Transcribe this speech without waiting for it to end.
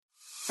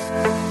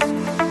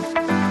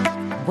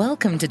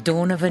Welcome to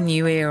Dawn of a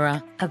New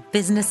Era, a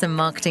business and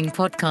marketing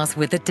podcast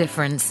with a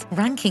difference,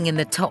 ranking in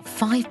the top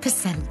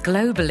 5%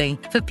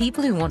 globally for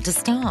people who want to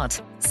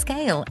start,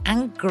 scale,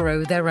 and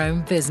grow their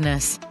own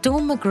business.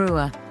 Dawn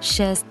McGruer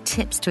shares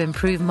tips to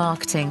improve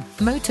marketing,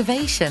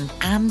 motivation,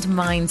 and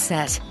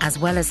mindset, as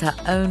well as her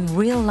own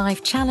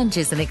real-life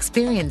challenges and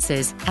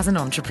experiences as an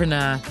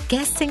entrepreneur.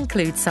 Guests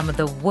include some of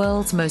the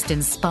world's most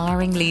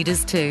inspiring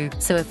leaders too.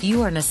 So if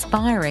you are an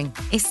aspiring,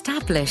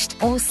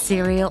 established, or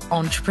serial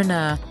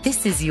entrepreneur,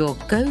 this is your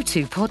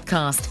go-to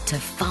podcast to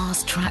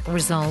fast-track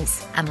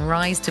results and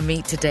rise to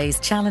meet today's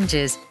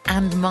challenges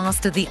and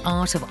master the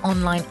art of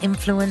online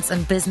influence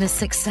and business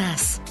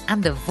success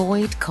and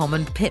avoid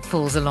common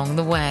pitfalls along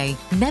the way.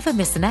 Never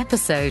miss an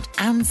episode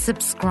and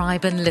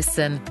subscribe and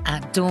listen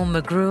at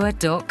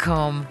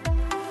dawnmcgruer.com.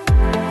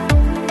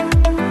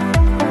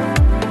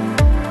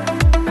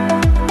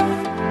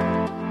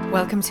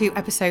 Welcome to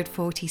episode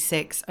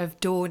 46 of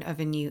Dawn of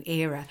a New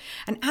Era.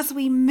 And as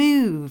we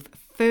move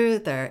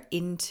further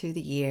into the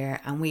year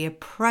and we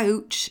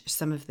approach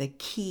some of the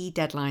key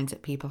deadlines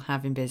that people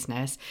have in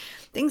business,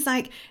 things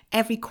like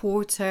every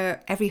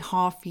quarter, every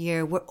half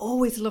year, we're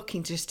always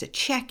looking just to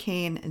check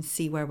in and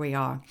see where we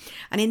are.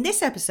 And in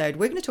this episode,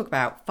 we're going to talk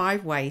about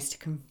 5 ways to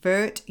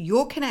convert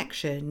your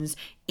connections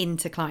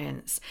into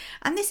clients.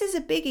 And this is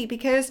a biggie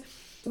because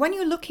when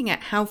you're looking at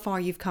how far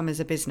you've come as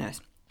a business,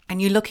 and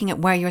you're looking at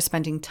where you're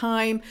spending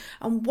time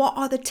and what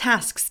are the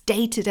tasks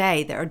day to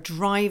day that are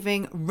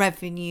driving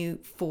revenue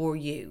for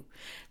you,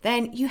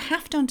 then you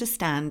have to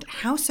understand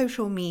how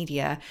social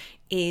media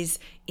is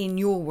in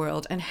your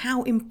world and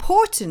how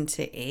important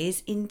it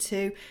is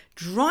into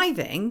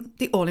driving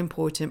the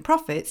all-important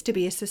profits to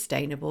be a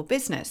sustainable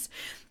business.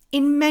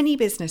 In many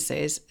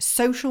businesses,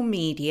 social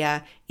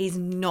media is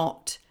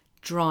not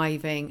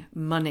driving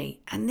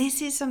money. And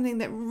this is something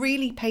that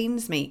really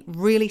pains me,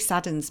 really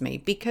saddens me,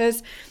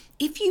 because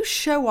if you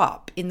show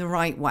up in the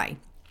right way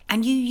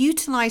and you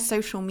utilize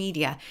social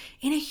media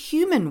in a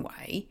human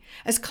way,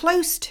 as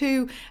close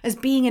to as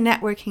being a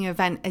networking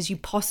event as you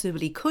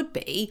possibly could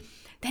be,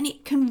 then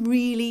it can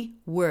really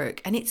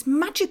work. And it's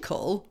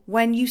magical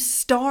when you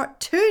start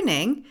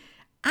turning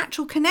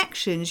actual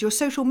connections, your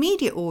social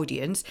media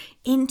audience,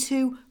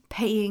 into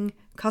paying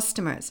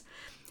customers.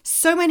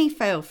 So many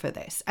fail for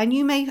this, and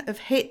you may have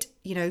hit,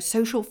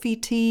 social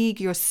fatigue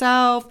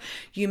yourself.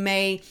 You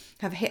may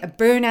have hit a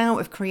burnout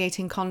of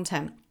creating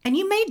content, and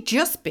you may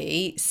just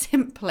be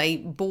simply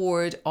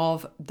bored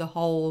of the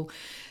whole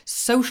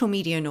social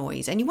media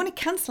noise, and you want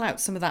to cancel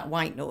out some of that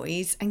white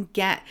noise and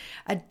get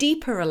a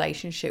deeper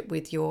relationship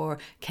with your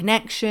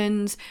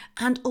connections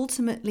and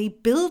ultimately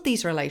build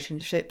these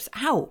relationships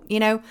out.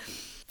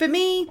 For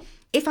me,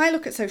 if I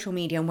look at social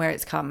media and where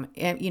it's come,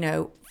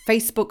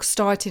 Facebook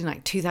started in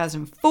like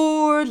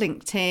 2004,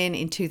 LinkedIn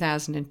in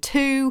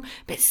 2002,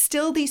 but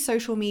still these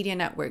social media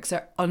networks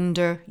are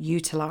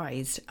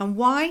underutilized. And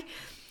why?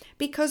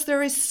 Because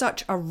there is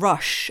such a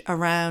rush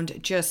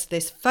around just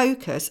this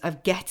focus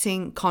of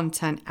getting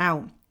content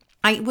out.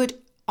 I would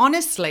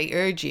honestly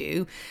urge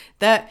you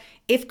that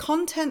if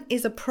content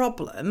is a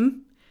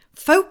problem,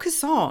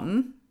 focus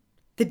on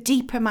the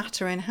deeper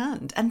matter in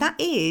hand. And that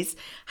is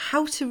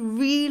how to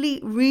really,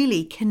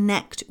 really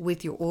connect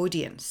with your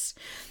audience.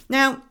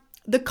 Now,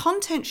 the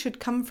content should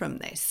come from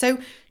this. So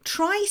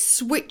try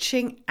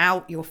switching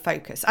out your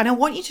focus. And I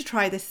want you to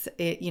try this,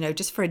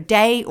 just for a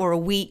day or a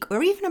week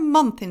or even a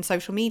month in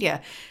social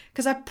media,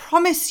 because I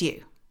promise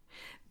you,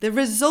 the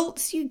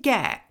results you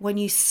get when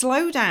you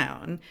slow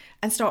down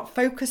and start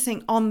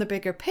focusing on the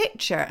bigger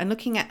picture and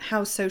looking at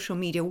how social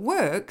media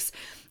works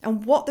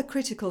and what the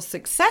critical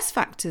success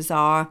factors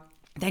are,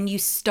 then you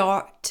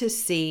start to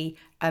see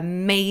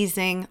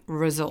amazing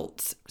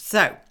results.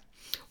 So,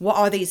 what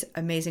are these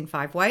amazing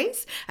 5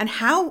 ways? And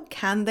how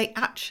can they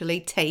actually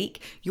take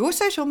your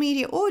social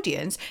media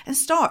audience and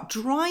start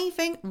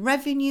driving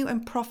revenue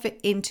and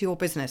profit into your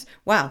business?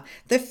 Well,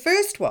 the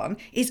first one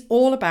is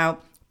all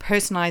about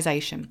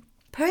personalization.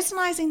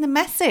 Personalizing the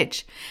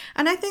message.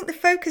 And I think the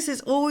focus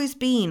has always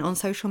been on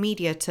social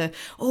media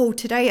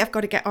today I've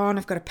got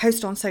to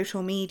post on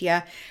social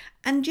media.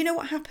 And you know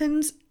what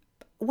happens?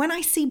 When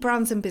I see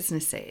brands and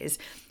businesses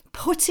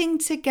putting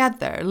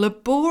together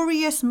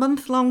laborious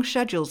month-long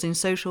schedules in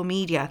social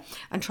media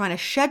and trying to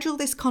schedule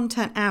this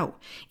content out,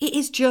 it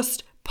is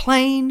just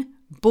plain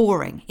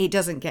boring. It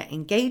doesn't get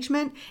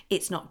engagement.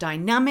 It's not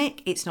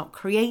dynamic. It's not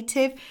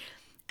creative.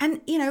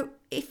 And,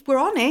 if we're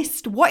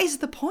honest, what is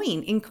the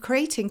point in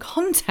creating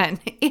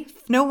content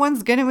if no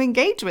one's going to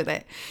engage with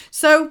it?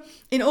 So,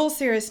 in all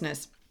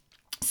seriousness,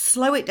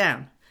 slow it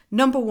down.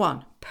 Number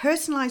 1,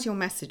 personalize your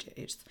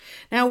messages.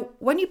 Now,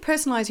 when you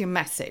personalize your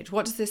message,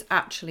 what does this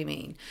actually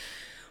mean?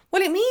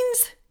 Well, it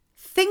means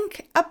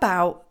think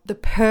about the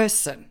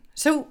person.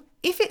 So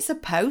if it's a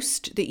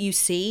post that you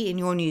see in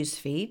your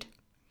newsfeed,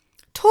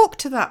 talk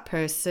to that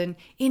person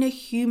in a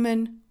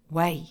human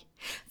way.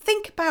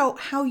 Think about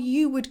how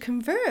you would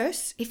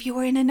converse if you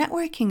were in a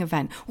networking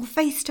event or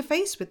face to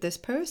face with this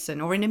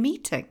person or in a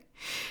meeting.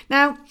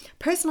 Now,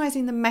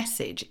 personalizing the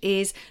message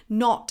is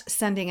not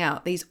sending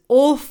out these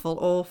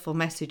awful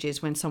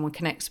messages when someone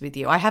connects with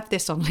you. I have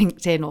this on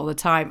LinkedIn all the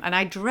time and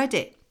I dread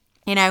it.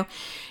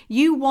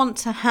 You want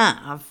to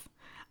have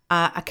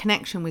a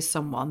connection with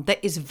someone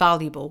that is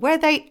valuable, where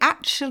they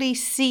actually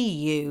see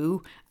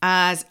you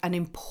as an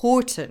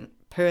important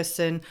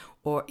person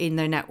or in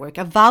their network,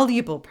 a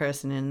valuable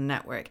person in the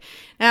network.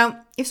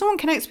 Now, if someone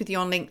connects with you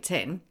on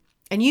LinkedIn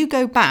and you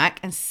go back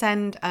and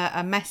send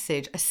a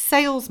message, a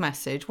sales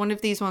message, one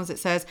of these ones that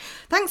says,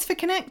 thanks for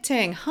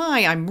connecting.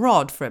 Hi, I'm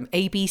Rod from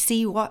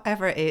ABC,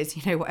 whatever it is,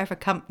 whatever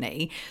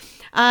company,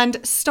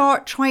 and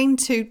start trying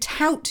to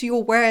tout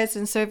your wares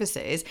and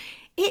services,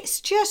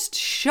 it's just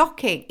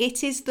shocking.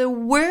 It is the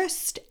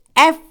worst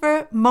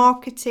ever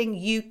marketing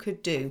you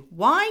could do.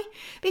 Why?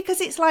 Because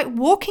it's like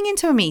walking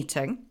into a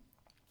meeting,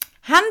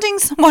 handing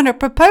someone a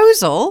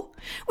proposal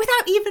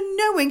without even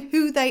knowing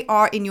who they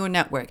are in your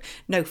network.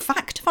 No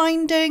fact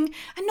finding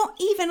and not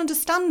even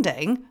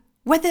understanding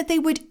whether they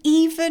would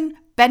even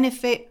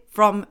benefit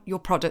from your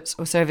products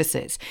or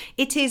services.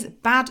 It is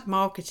bad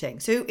marketing.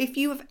 So if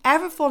you have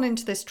ever fallen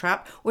into this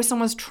trap or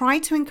someone's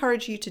tried to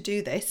encourage you to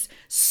do this,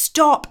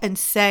 stop and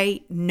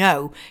say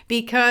no.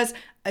 Because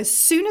as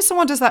soon as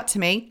someone does that to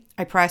me,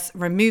 I press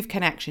remove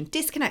connection,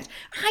 disconnect.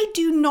 I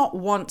do not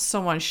want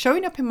someone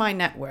showing up in my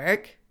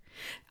network.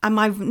 And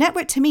my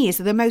network to me is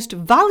the most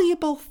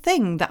valuable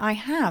thing that I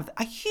have,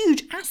 a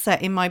huge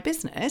asset in my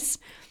business,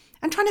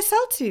 and trying to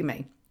sell to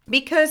me.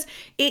 Because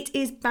it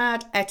is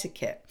bad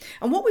etiquette.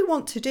 And what we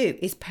want to do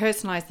is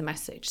personalize the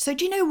message. So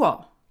do you know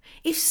what?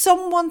 If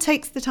someone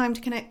takes the time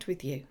to connect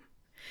with you,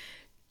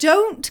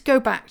 don't go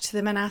back to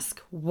them and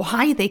ask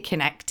why they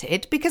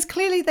connected, because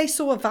clearly they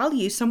saw a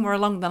value somewhere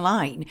along the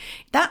line.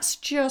 That's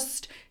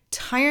just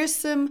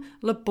tiresome,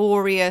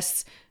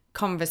 laborious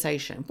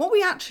conversation. What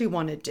we actually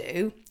want to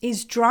do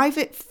is drive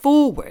it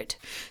forward.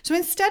 So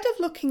instead of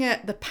looking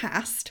at the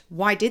past,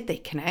 why did they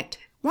connect?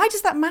 Why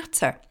does that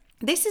matter?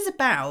 This is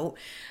about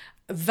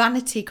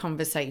vanity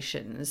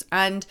conversations.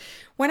 And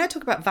when I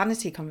talk about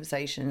vanity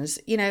conversations,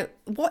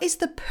 what is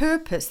the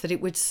purpose that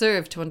it would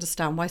serve to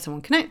understand why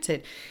someone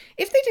connected?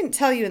 If they didn't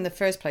tell you in the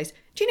first place,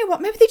 do you know what?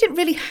 Maybe they didn't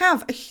really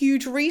have a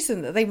huge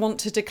reason that they want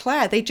to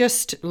declare. They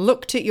just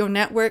looked at your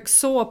network,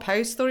 saw a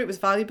post, thought it was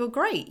valuable.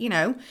 Great.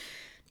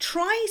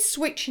 Try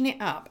switching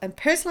it up and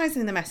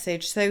personalizing the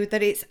message so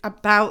that it's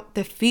about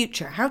the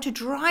future, how to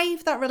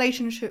drive that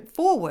relationship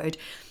forward,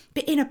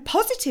 but in a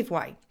positive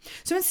way.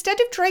 So instead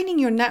of draining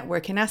your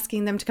network and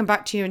asking them to come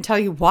back to you and tell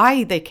you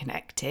why they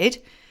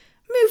connected,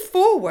 move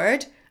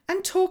forward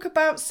and talk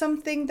about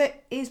something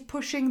that is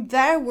pushing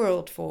their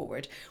world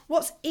forward.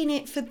 What's in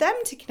it for them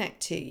to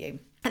connect to you?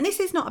 And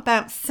this is not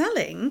about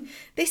selling.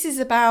 This is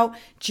about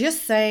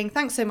just saying,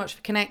 thanks so much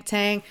for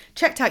connecting,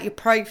 checked out your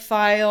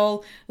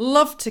profile,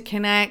 love to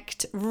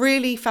connect,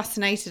 really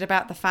fascinated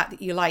about the fact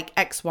that you like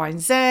X, Y, and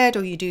Z,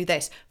 or you do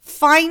this.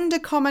 Find a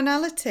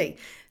commonality.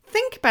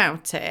 Think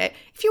about it.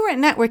 If you were at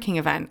a networking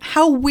event,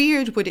 how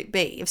weird would it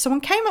be if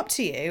someone came up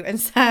to you and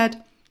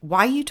said,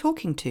 why are you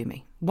talking to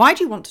me? Why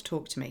do you want to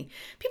talk to me?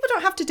 People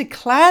don't have to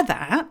declare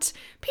that.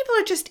 People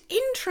are just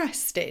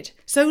interested.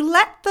 So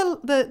let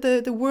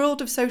the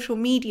world of social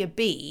media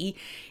be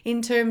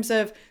in terms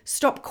of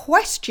stop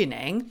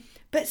questioning,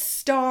 but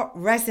start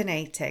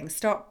resonating,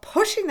 start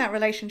pushing that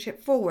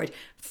relationship forward.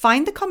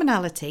 Find the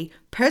commonality,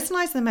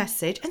 personalize the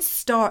message, and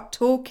start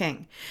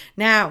talking.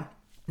 Now,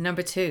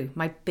 number 2,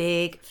 my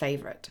big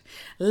favorite,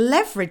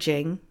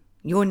 leveraging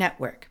your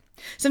network.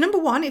 So number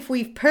 1, if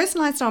we've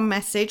personalized our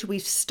message,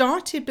 we've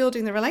started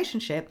building the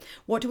relationship,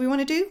 what do we want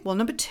to do? Well,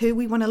 number 2,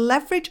 we want to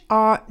leverage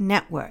our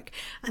network.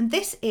 And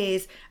this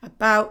is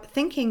about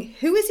thinking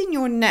who is in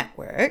your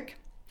network,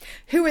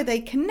 who are they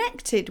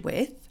connected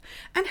with,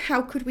 and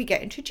how could we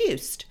get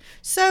introduced?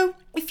 So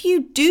if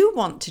you do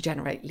want to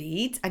generate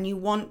leads and you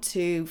want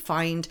to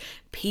find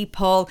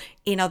people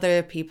in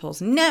other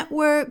people's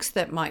networks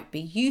that might be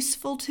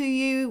useful to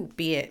you,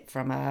 be it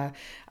from an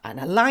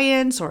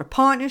alliance or a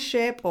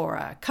partnership or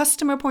a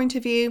customer point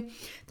of view,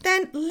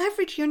 then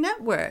leverage your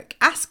network.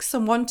 Ask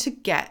someone to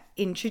get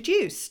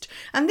introduced.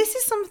 And this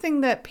is something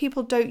that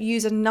people don't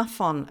use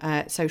enough on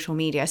social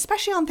media,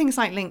 especially on things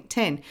like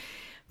LinkedIn.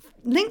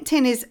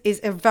 LinkedIn is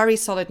a very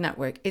solid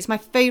network. It's my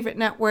favorite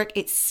network.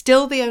 It's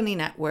still the only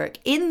network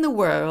in the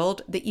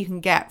world that you can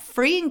get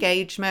free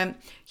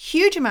engagement,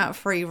 huge amount of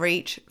free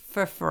reach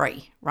for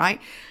free, right?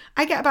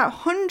 I get about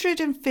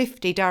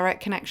 150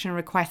 direct connection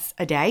requests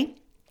a day,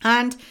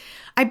 and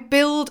I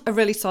build a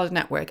really solid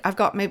network. I've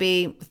got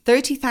maybe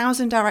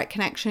 30,000 direct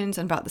connections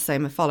and about the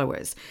same of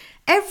followers.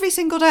 Every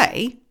single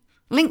day,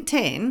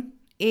 LinkedIn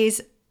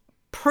is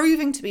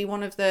proving to be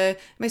one of the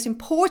most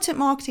important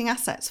marketing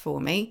assets for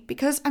me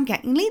because I'm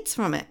getting leads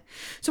from it.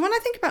 So when I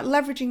think about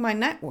leveraging my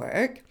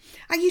network,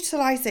 I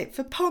utilize it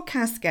for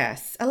podcast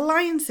guests,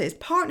 alliances,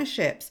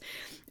 partnerships,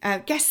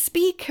 guest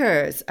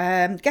speakers,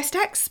 guest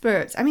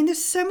experts. I mean,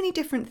 there's so many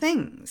different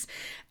things.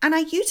 And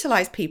I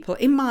utilize people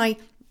in my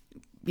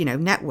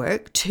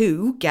network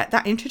to get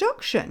that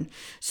introduction.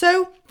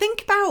 So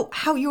think about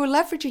how you're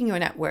leveraging your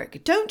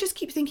network. Don't just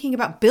keep thinking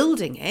about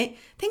building it.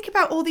 Think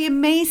about all the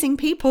amazing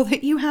people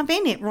that you have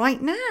in it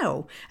right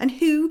now and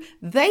who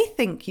they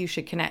think you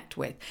should connect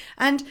with.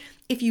 And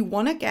if you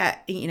want to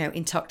get,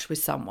 in touch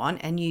with someone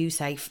and you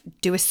say,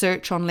 do a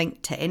search on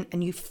LinkedIn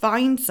and you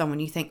find someone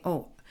you think,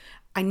 oh,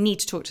 I need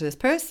to talk to this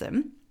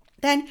person,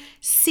 then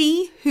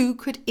see who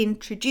could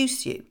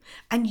introduce you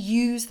and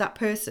use that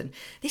person.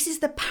 This is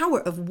the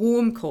power of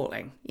warm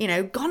calling.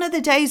 Gone are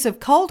the days of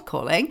cold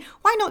calling.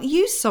 Why not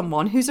use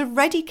someone who's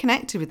already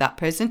connected with that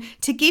person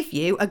to give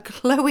you a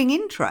glowing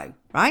intro,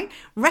 right?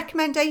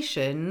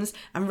 Recommendations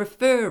and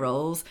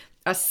referrals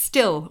are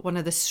still one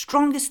of the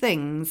strongest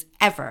things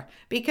ever,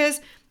 because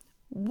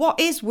what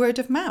is word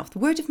of mouth?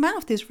 Word of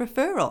mouth is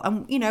referral.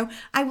 And,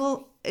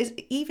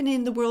 even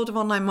in the world of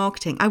online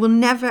marketing, I will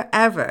never,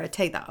 ever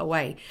take that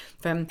away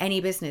from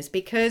any business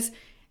because,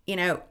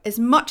 as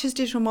much as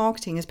digital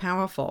marketing is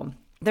powerful,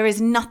 there is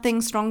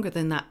nothing stronger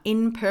than that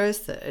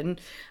in-person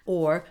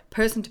or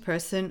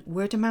person-to-person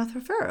word-of-mouth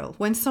referral.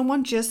 When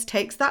someone just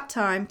takes that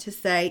time to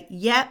say,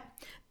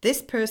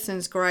 this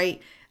person's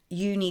great,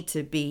 you need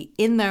to be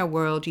in their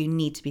world, you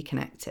need to be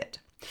connected.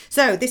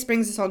 So this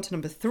brings us on to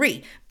number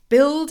 3,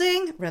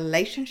 building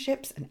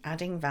relationships and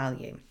adding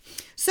value.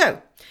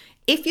 So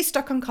if you're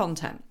stuck on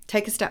content,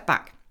 take a step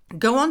back.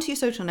 Go onto your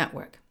social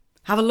network.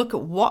 Have a look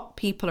at what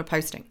people are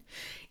posting.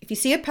 If you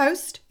see a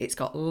post, it's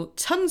got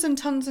tons and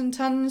tons and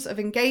tons of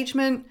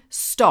engagement,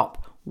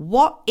 stop.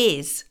 What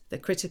is the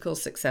critical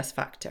success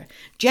factor?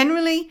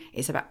 Generally,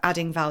 it's about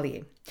adding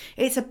value.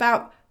 It's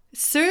about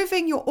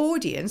serving your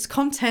audience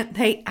content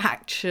they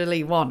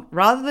actually want,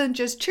 rather than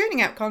just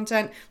churning out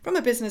content from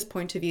a business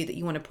point of view that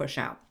you want to push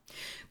out.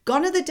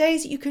 Gone are the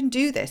days that you can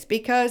do this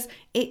because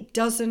it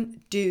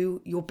doesn't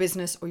do your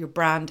business or your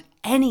brand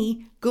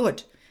any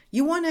good.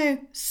 You want to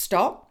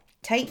stop,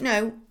 take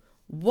note,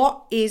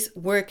 what is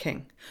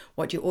working?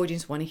 What do your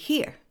audience want to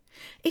hear?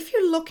 If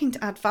you're looking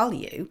to add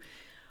value,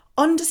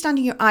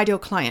 understanding your ideal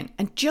client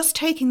and just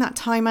taking that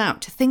time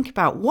out to think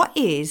about what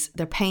is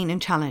their pain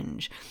and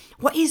challenge.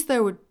 What is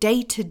their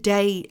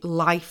day-to-day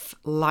life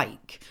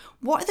like?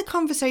 What are the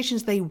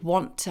conversations they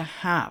want to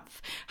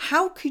have?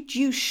 How could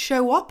you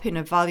show up in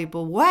a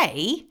valuable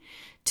way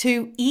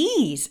to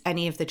ease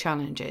any of the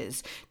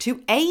challenges,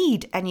 to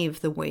aid any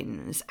of the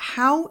wins?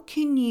 How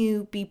can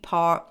you be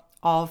part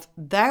of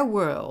their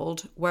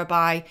world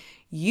whereby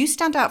you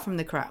stand out from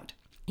the crowd?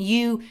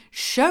 You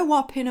show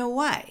up in a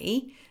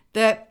way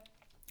that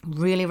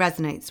really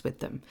resonates with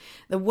them,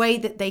 the way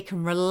that they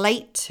can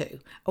relate to,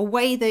 a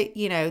way that,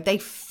 they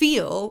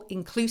feel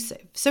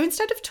inclusive. So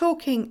instead of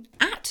talking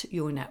at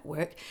your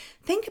network,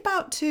 think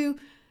about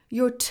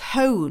your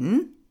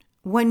tone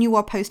when you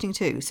are posting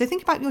too. So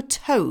think about your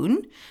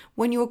tone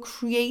when you're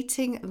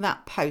creating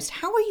that post.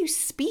 How are you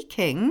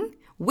speaking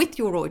with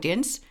your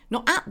audience,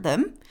 not at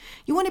them?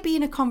 You want to be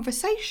in a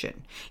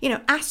conversation,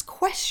 ask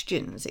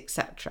questions,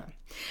 etc.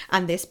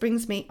 And this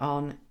brings me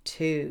on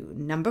to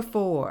number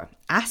 4,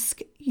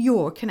 ask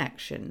your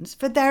connections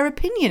for their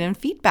opinion and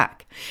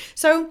feedback.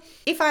 So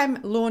if I'm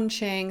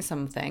launching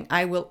something,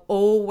 I will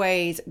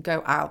always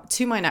go out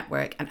to my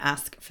network and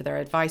ask for their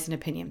advice and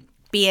opinion.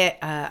 Be it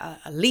a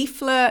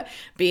leaflet,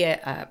 be it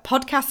a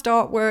podcast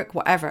artwork,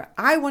 whatever.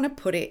 I want to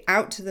put it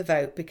out to the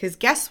vote because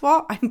guess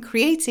what? I'm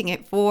creating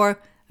it for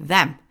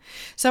them.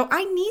 So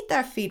I need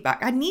their feedback.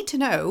 I need to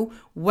know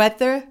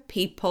whether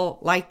people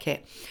like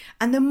it.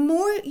 And the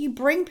more you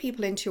bring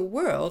people into your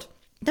world,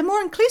 the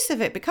more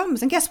inclusive it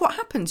becomes. And guess what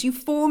happens? You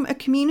form a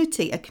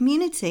community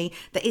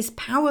that is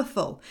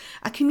powerful,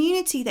 a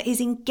community that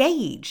is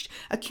engaged,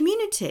 a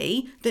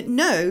community that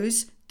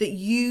knows that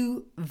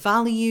you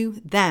value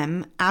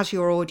them as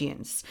your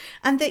audience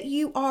and that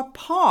you are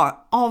part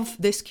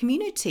of this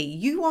community.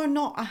 You are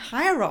not a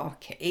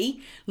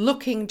hierarchy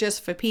looking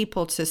just for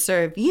people to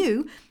serve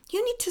you.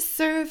 You need to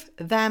serve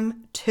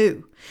them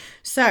too.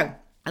 So,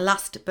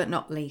 last but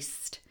not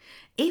least,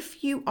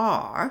 if you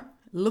are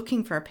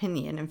looking for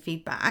opinion and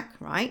feedback,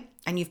 right,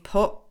 and you've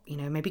put,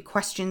 maybe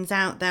questions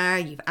out there,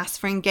 you've asked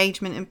for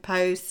engagement in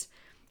posts,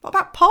 what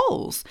about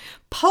polls?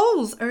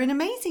 Polls are an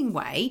amazing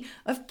way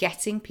of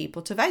getting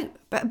people to vote,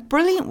 but a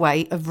brilliant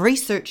way of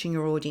researching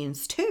your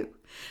audience too.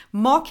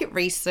 Market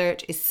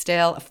research is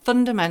still a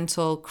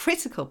fundamental,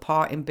 critical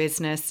part in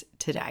business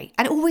today,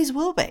 and it always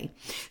will be.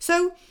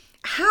 So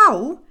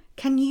how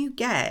can you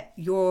get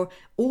your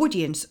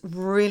audience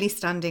really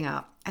standing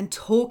up and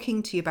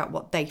talking to you about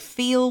what they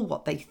feel,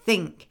 what they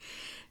think?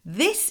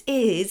 This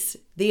is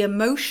the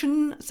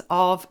emotions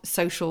of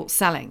social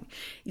selling.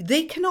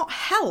 They cannot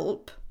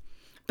help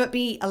but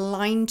be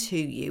aligned to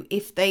you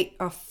if they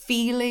are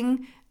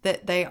feeling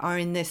that they are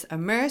in this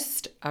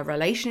immersed a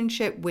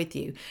relationship with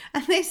you.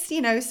 And this,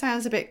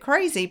 sounds a bit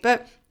crazy,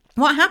 but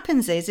what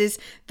happens is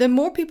the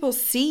more people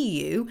see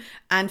you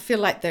and feel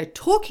like they're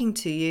talking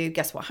to you,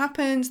 guess what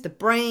happens? The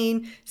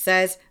brain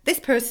says, this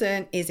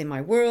person is in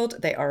my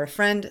world, they are a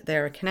friend,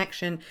 they're a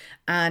connection,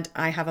 and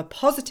I have a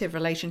positive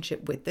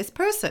relationship with this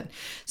person.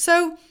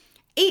 So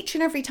each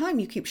and every time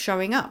you keep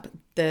showing up,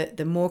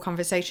 the more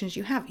conversations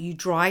you have, you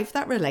drive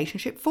that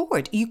relationship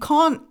forward. You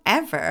can't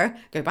ever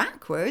go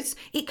backwards.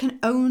 It can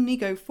only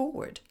go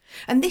forward.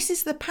 And this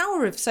is the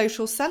power of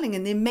social selling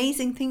and the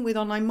amazing thing with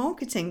online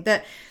marketing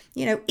that,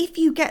 you know, if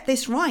you get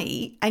this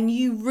right and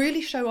you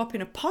really show up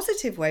in a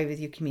positive way with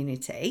your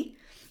community,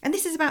 and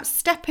this is about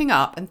stepping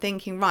up and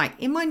thinking, right,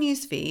 in my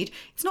newsfeed,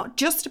 it's not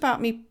just about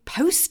me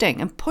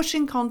posting and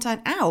pushing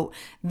content out.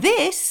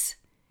 This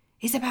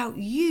is about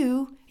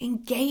you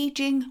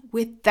engaging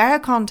with their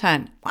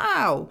content.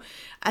 Wow.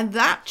 And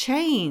that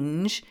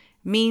change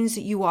means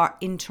that you are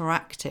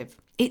interactive.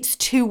 It's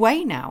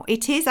two-way now.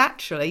 It is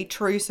actually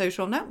true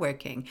social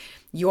networking.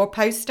 You're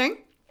posting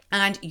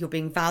and you're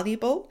being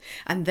valuable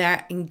and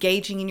they're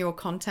engaging in your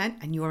content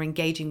and you're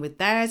engaging with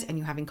theirs and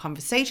you're having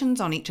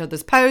conversations on each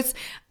other's posts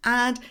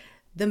and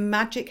the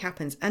magic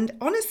happens. And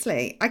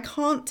honestly, I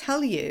can't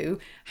tell you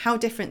how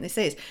different this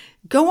is.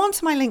 Go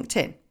onto my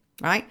LinkedIn,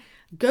 right?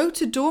 Go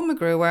to Dawn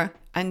McGruer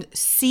and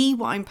see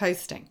what I'm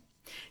posting.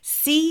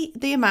 See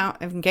the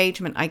amount of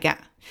engagement I get.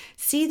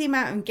 See the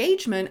amount of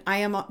engagement I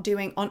am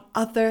doing on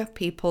other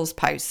people's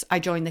posts. I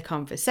join the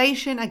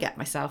conversation, I get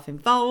myself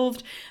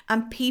involved,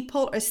 and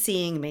people are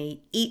seeing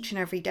me each and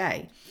every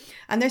day.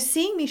 And they're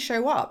seeing me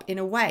show up in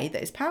a way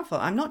that is powerful.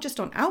 I'm not just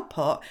on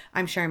output,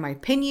 I'm sharing my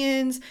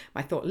opinions,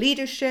 my thought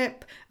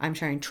leadership, I'm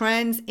sharing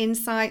trends,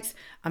 insights,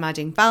 I'm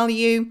adding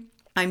value.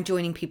 I'm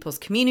joining people's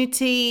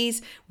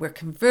communities, we're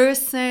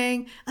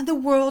conversing, and the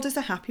world is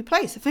a happy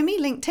place. For me,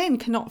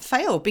 LinkedIn cannot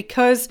fail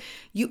because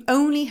you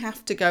only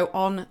have to go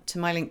on to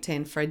my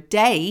LinkedIn for a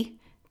day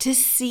to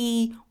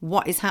see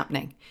what is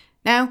happening.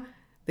 Now,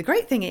 the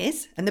great thing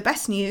is, and the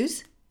best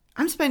news,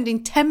 I'm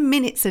spending 10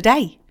 minutes a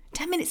day.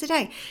 10 minutes a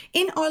day.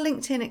 In our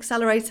LinkedIn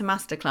Accelerator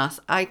Masterclass,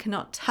 I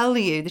cannot tell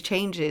you the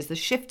changes, the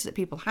shifts that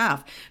people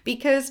have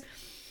because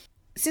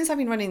since I've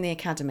been running the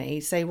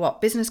academy,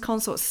 Business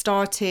Consort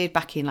started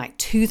back in like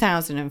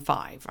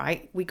 2005,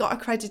 right? We got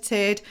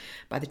accredited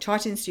by the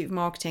Chartered Institute of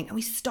Marketing and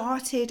we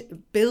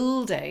started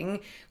building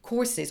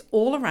courses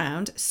all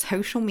around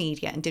social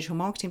media and digital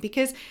marketing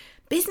because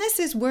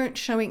businesses weren't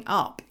showing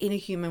up in a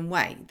human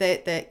way.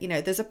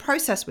 There's a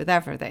process with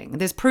everything.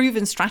 There's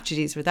proven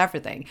strategies with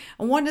everything.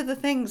 And one of the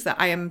things that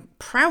I am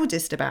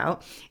proudest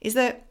about is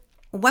that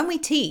when we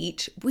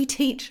teach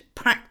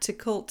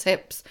practical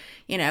tips,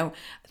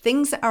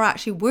 things that are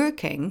actually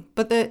working.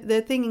 But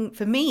the thing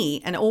for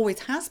me, and always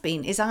has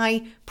been, is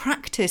I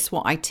practice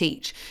what I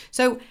teach.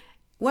 So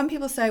when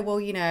people say, well,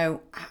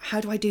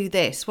 how do I do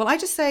this? Well, I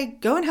just say,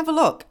 go and have a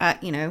look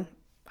at,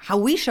 how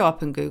we show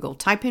up in Google.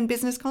 Type in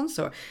Business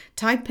Consort,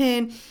 type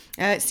in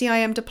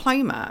CIM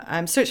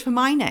Diploma, search for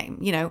my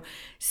name,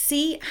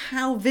 see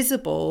how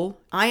visible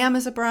I am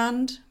as a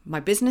brand, my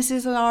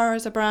businesses are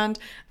as a brand,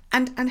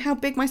 and how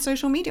big my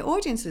social media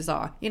audiences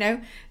are.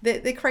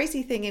 The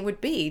crazy thing it would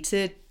be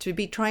to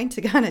be trying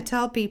to kind of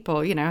tell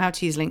people, how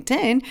to use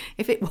LinkedIn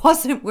if it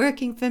wasn't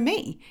working for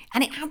me.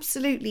 And it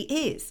absolutely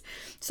is.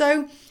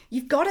 So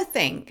you've got to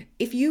think,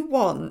 if you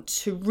want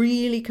to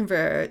really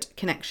convert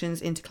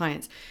connections into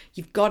clients,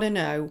 you've got to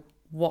know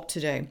what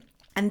to do.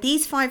 And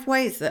these 5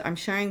 ways that I'm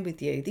sharing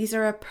with you, these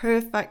are a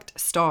perfect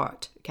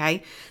start,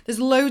 okay? There's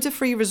loads of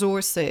free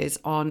resources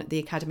on the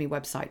Academy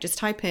website. Just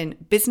type in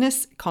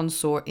Business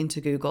Consort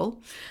into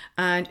Google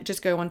and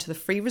just go onto the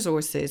free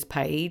resources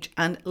page.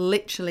 And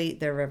literally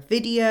there are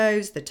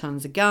videos, there are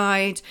tons of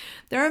guides.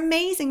 There are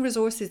amazing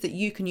resources that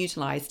you can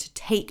utilize to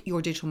take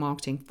your digital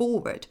marketing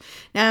forward.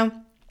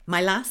 Now,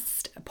 my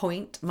last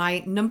point,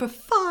 my number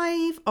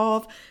 5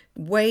 of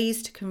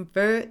ways to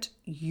convert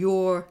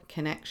your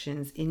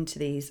connections into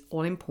these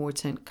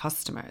all-important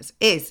customers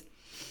is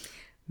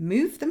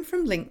move them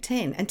from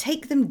LinkedIn and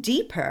take them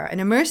deeper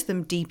and immerse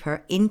them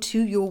deeper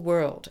into your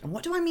world. And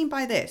what do I mean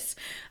by this?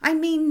 I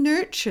mean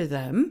nurture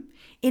them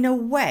in a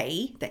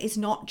way that is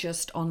not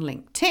just on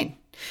LinkedIn.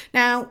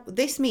 Now,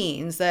 this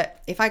means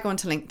that if I go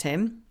onto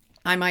LinkedIn,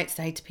 I might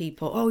say to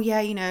people, oh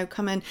yeah,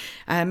 come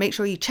and make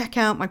sure you check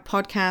out my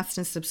podcast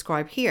and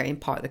subscribe here in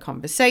part of the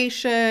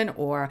conversation,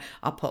 or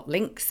I'll put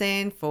links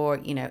in for,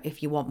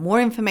 if you want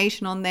more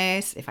information on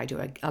this, if I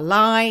do a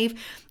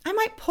live, I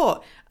might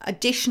put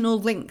additional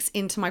links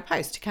into my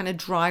post to kind of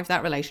drive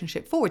that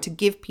relationship forward, to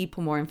give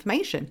people more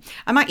information.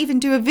 I might even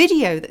do a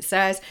video that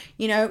says,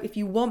 if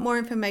you want more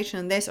information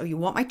on this or you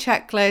want my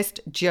checklist,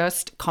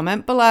 just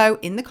comment below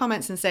in the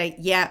comments and say,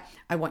 yeah,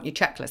 I want your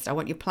checklist, I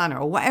want your planner,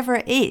 or whatever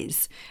it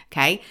is.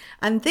 Okay.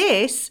 And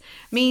this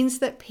means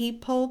that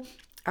people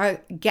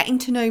are getting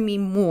to know me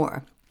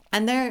more.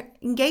 And they're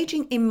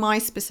engaging in my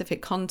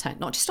specific content,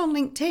 not just on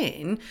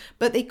LinkedIn,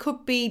 but they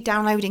could be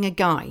downloading a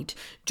guide,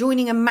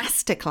 joining a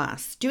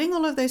masterclass, doing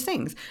all of those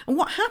things. And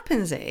what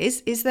happens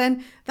is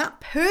then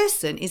that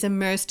person is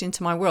immersed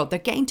into my world. They're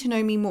getting to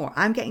know me more.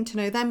 I'm getting to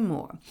know them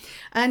more.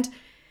 And,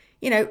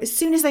 as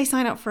soon as they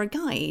sign up for a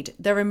guide,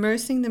 they're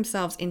immersing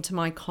themselves into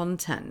my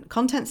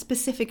content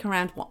specific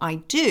around what I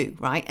do,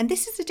 right? And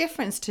this is the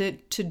difference to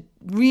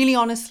really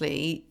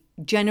honestly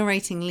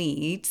generating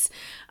leads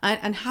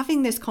and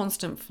having this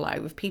constant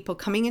flow of people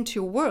coming into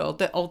your world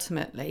that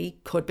ultimately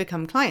could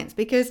become clients.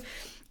 Because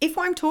if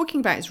what I'm talking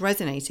about is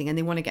resonating and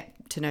they want to get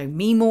to know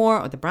me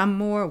more or the brand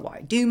more, what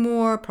I do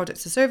more,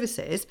 products or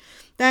services,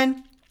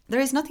 then there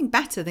is nothing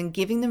better than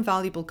giving them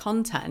valuable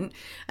content.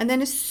 And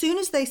then as soon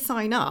as they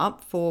sign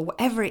up for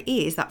whatever it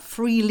is, that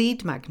free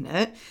lead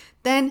magnet,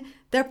 then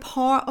they're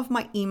part of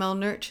my email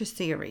nurture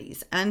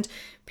series. And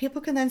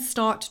people can then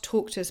start to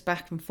talk to us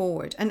back and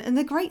forward. And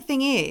the great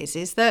thing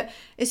is that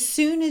as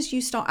soon as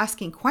you start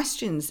asking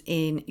questions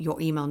in your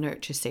email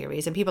nurture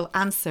series and people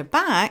answer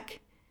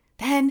back,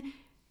 then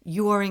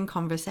you are in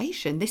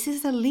conversation. This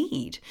is a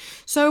lead.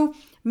 So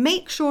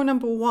make sure,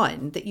 number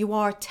one, that you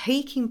are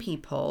taking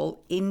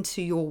people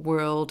into your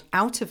world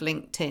out of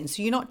LinkedIn.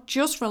 So you're not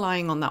just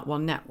relying on that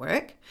one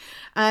network,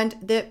 and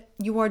that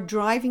you are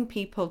driving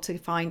people to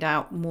find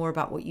out more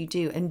about what you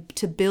do and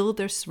to build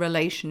this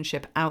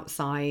relationship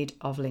outside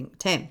of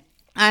LinkedIn.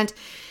 And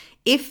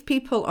if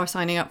people are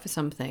signing up for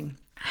something,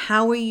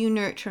 how are you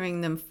nurturing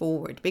them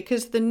forward?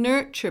 Because the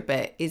nurture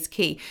bit is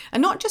key.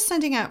 And not just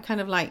sending out kind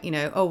of like,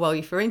 oh, well,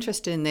 if you're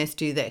interested in this,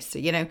 do this.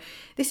 So,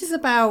 this is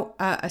about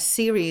a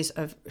series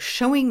of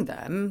showing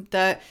them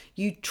that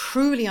you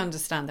truly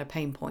understand their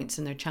pain points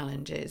and their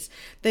challenges,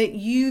 that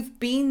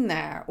you've been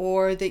there,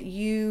 or that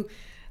you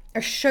are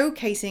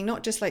showcasing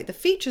not just like the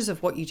features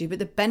of what you do, but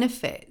the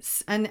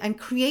benefits, and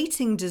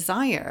creating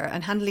desire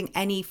and handling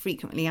any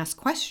frequently asked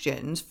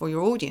questions for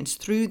your audience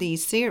through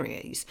these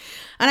series.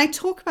 And I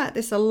talk about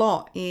this a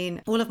lot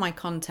in all of my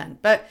content,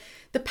 but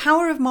the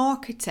power of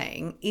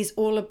marketing is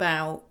all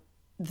about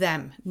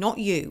them, not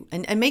you,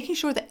 and making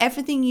sure that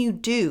everything you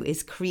do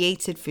is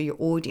created for your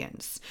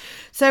audience.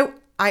 So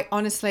I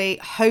honestly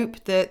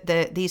hope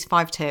that these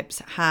 5 tips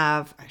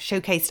have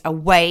showcased a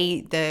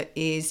way that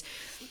is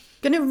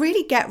going to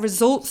really get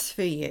results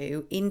for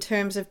you in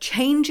terms of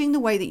changing the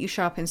way that you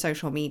show up in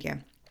social media,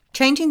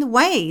 changing the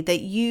way that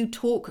you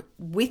talk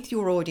with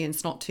your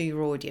audience, not to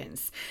your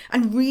audience,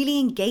 and really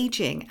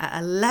engaging at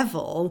a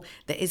level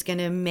that is going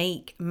to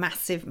make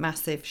massive,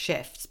 massive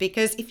shifts.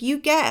 Because if you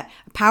get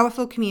a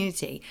powerful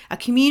community, a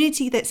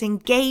community that's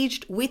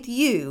engaged with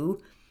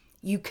you,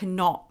 you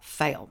cannot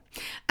fail.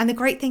 And the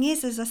great thing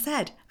is, as I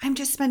said, I'm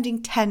just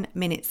spending 10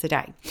 minutes a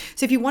day.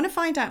 So if you want to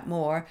find out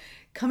more,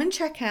 come and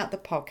check out the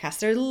podcast.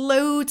 There are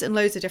loads and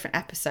loads of different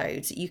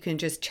episodes that you can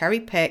just cherry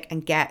pick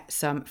and get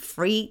some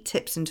free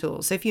tips and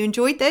tools. So if you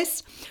enjoyed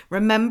this,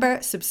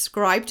 remember,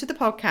 subscribe to the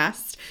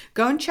podcast.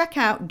 Go and check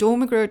out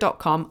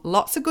dawnmcgruer.com.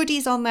 Lots of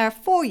goodies on there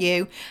for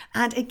you.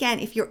 And again,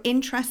 if you're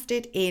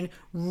interested in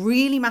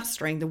really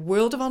mastering the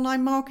world of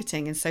online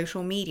marketing and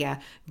social media,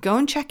 go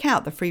and check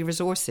out the free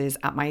resources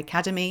at my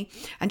academy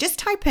and just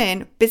type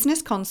in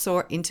Business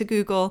Consort into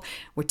Google.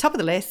 We're top of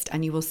the list,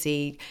 and you will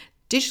see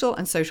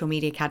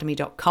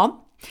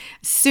digitalandsocialmediaacademy.com.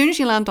 As soon as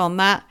you land on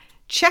that,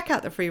 check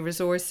out the free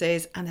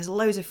resources, and there's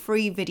loads of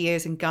free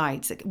videos and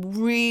guides that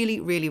really,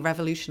 really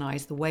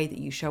revolutionize the way that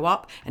you show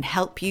up and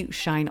help you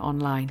shine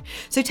online.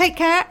 So take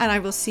care, and I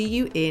will see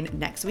you in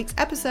next week's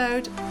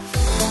episode.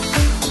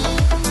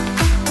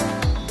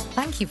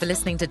 Thank you for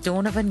listening to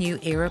Dawn of a New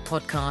Era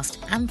podcast,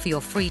 and for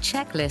your free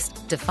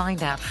checklist to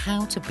find out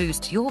how to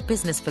boost your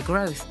business for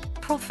growth,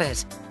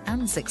 profit,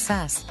 and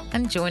success,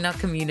 and join our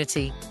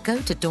community. Go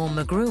to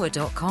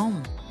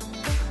dawnmcgruer.com.